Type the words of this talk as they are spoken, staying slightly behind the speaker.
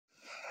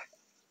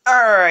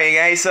Alright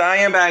guys, so I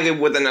am back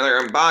with another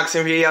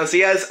unboxing video. So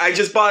yes, I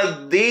just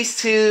bought these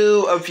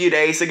two a few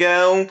days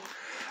ago.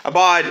 I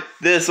bought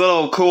this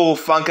little cool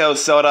Funko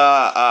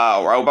soda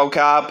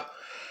RoboCop.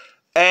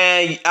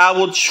 And I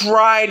will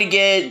try to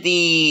get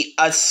the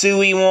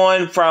Asui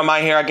one from My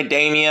Hero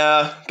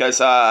Academia.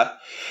 Because, I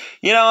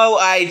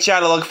tried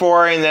to look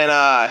for it and then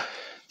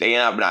they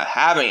end up not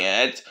having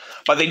it.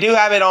 But they do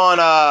have it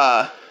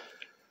on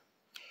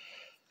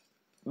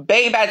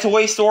Babe at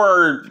Toy Store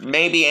or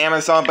maybe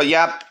Amazon, but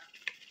yep.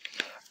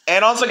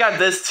 And also got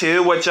this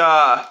too, which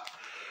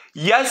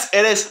yes,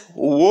 it is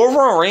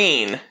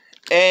Wolverine.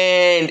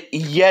 And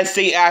yes,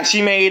 they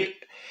actually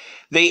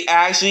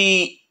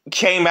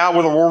came out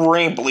with a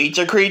Wolverine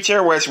Bleacher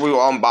Creature, which we will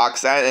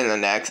unbox that in the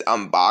next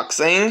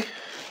unboxing.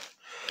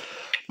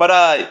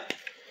 But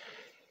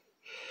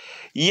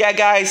yeah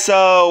guys,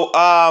 so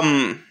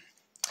I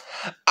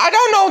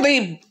don't know,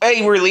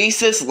 they released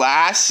this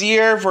last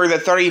year for the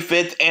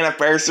 35th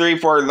anniversary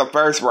for the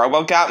first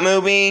RoboCop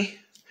movie.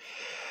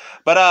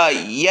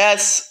 But,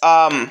 yes,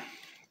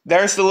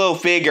 there's the little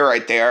figure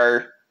right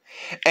there.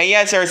 And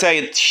yes, there's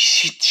a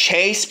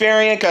chase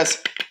variant,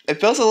 because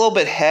it feels a little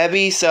bit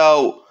heavy,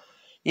 so,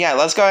 yeah,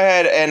 let's go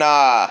ahead and,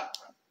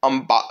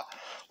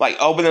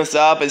 open this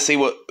up and see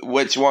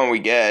which one we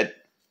get.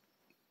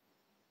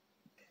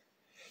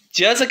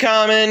 Just a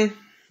common.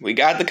 We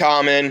got the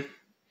common.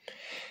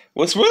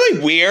 What's really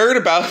weird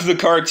about the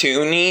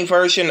cartoony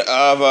version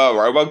of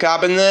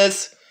RoboCop in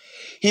this,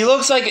 he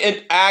looks like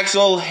an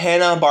actual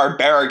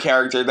Hanna-Barbera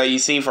character that you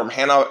see from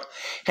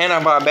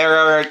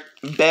Hanna-Barbera,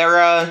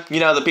 you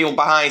know, the people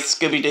behind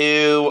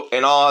Scooby-Doo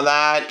and all of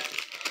that.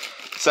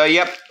 So,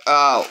 yep,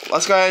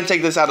 let's go ahead and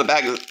take this out of the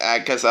bag,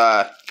 because,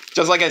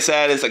 just like I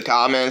said, it's a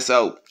common,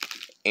 so,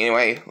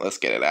 anyway, let's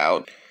get it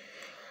out.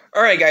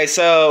 Alright, guys,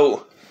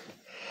 so,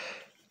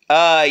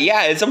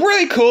 yeah, it's a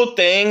really cool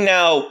thing.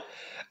 Now,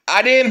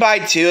 I didn't buy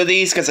two of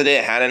these because I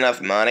didn't have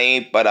enough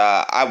money, but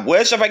I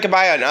wish if I could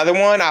buy another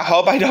one. I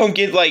hope I don't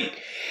get,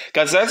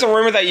 because there's a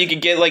rumor that you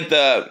could get,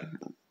 the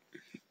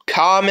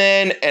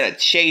common and a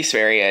chase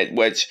variant,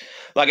 which,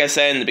 like I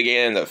said in the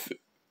beginning of,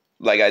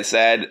 like I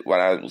said,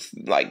 when I was,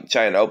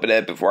 trying to open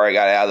it before I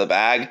got it out of the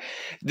bag,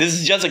 this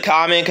is just a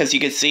common, because you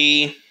can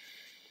see,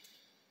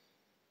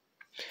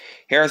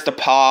 here's the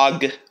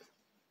Pog,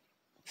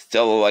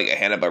 still like a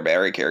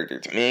Hanna-Barbera character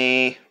to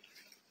me.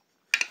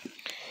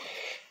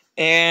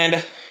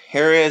 And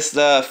here is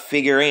the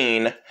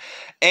figurine.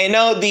 And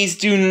no, these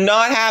do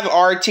not have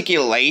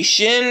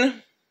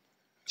articulation.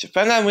 Which I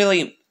find that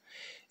really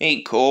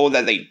cool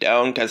that they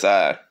don't, because,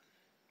 I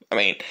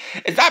mean,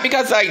 it's not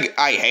because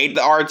I hate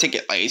the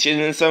articulation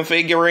in some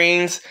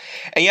figurines.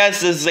 And yes,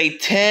 this is a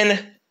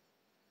 10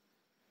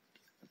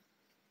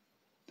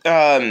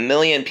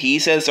 million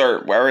pieces, or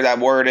whatever that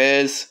word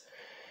is.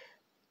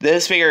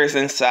 This figure is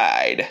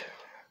inside.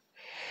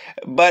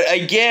 But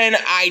again,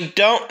 I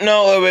don't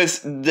know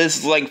if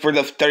this is for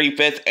the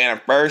 35th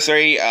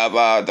anniversary of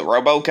the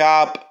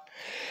RoboCop.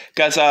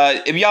 Because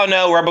if y'all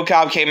know,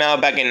 RoboCop came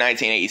out back in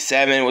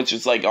 1987, which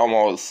was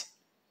almost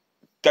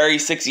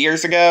 36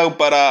 years ago.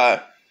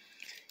 But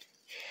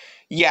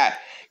yeah,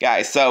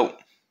 guys, so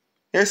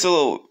here's a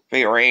little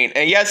figurine.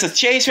 And yes, the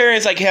chase variant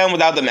is like him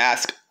without the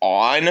mask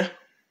on.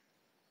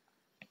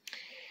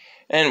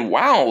 And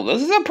wow,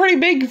 this is a pretty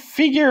big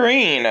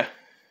figurine.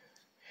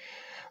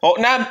 Well,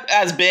 not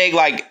as big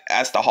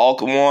as the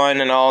Hulk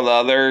one and all the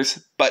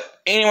others. But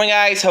anyway,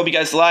 guys, hope you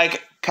guys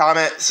like,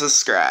 comment,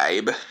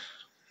 subscribe.